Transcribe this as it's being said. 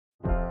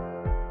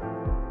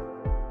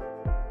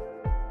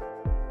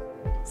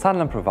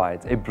Sanlam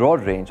provides a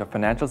broad range of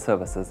financial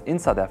services in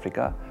South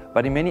Africa,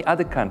 but in many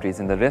other countries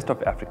in the rest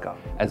of Africa,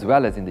 as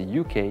well as in the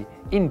UK,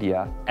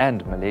 India,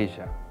 and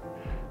Malaysia.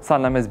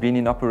 Sanlam has been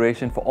in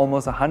operation for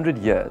almost 100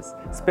 years,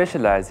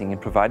 specializing in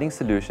providing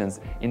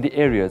solutions in the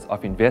areas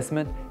of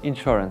investment,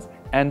 insurance,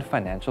 and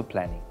financial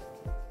planning.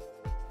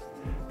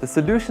 The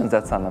solutions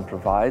that Sanlam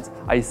provides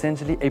are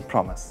essentially a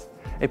promise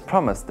that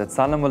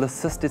Sanlam will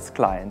assist its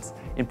clients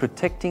in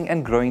protecting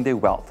and growing their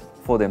wealth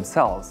for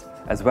themselves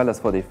as well as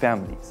for their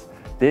families.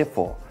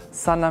 Therefore,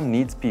 Sanlam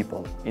needs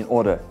people in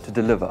order to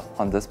deliver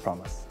on this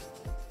promise.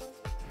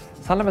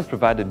 Sanlam has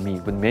provided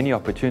me with many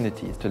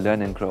opportunities to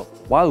learn and grow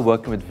while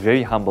working with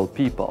very humble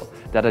people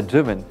that are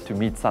driven to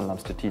meet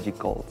Sanlam's strategic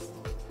goals.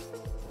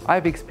 I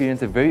have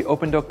experienced a very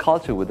open-door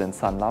culture within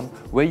Sanlam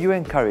where you are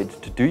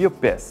encouraged to do your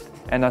best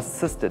and are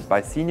assisted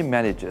by senior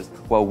managers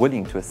who are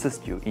willing to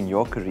assist you in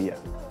your career.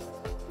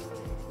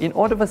 In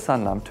order for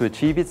Sanlam to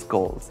achieve its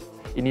goals,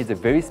 it needs a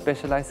very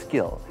specialized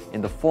skill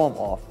in the form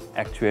of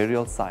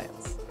actuarial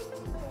science.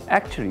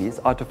 Actuaries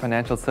are to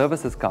financial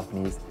services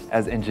companies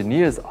as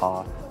engineers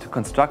are to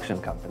construction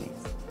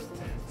companies.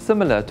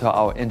 Similar to how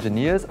our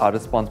engineers are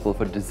responsible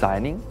for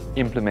designing,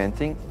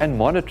 implementing, and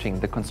monitoring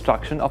the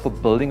construction of a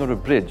building or a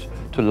bridge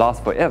to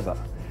last forever,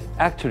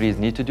 actuaries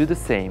need to do the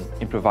same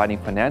in providing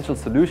financial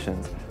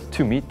solutions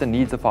to meet the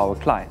needs of our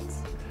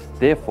clients.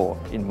 Therefore,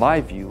 in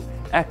my view,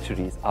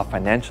 actuaries are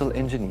financial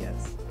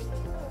engineers.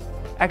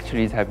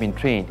 Actuaries have been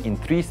trained in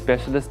 3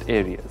 specialist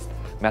areas: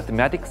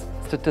 mathematics,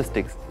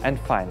 statistics, and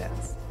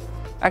finance.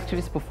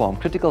 Actuaries perform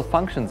critical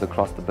functions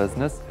across the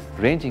business,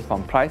 ranging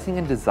from pricing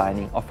and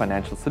designing of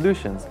financial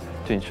solutions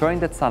to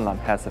ensuring that Sanlam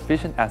has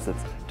sufficient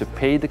assets to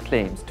pay the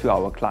claims to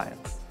our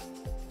clients.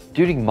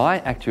 During my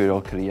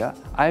actuarial career,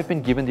 I have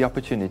been given the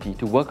opportunity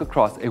to work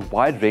across a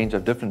wide range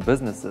of different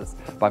businesses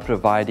by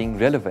providing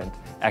relevant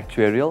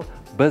actuarial,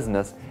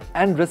 business,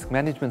 and risk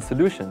management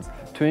solutions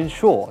to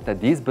ensure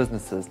that these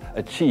businesses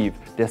achieve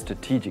their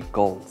strategic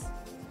goals.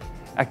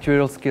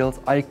 Actuarial skills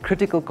are a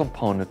critical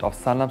component of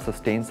Sanlam's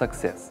sustained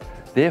success.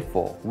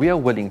 Therefore, we are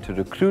willing to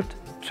recruit,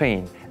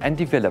 train, and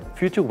develop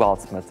future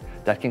Wealthsmiths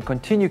that can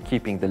continue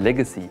keeping the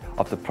legacy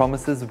of the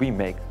promises we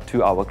make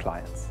to our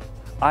clients.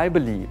 I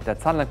believe that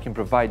Sanlam can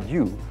provide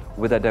you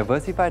with a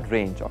diversified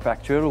range of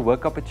actuarial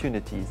work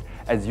opportunities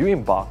as you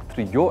embark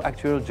through your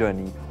actuarial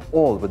journey,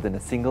 all within a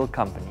single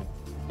company.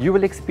 You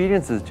will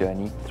experience this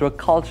journey through a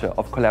culture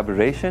of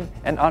collaboration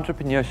and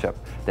entrepreneurship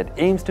that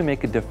aims to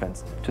make a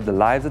difference to the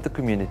lives of the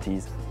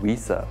communities we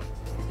serve.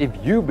 If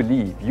you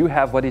believe you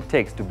have what it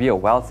takes to be a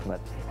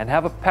Wealthsmith and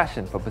have a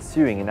passion for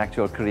pursuing an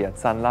actual career at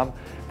Sanlam,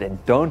 then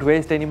don't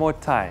waste any more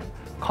time.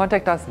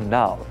 Contact us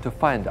now to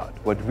find out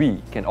what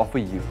we can offer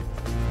you.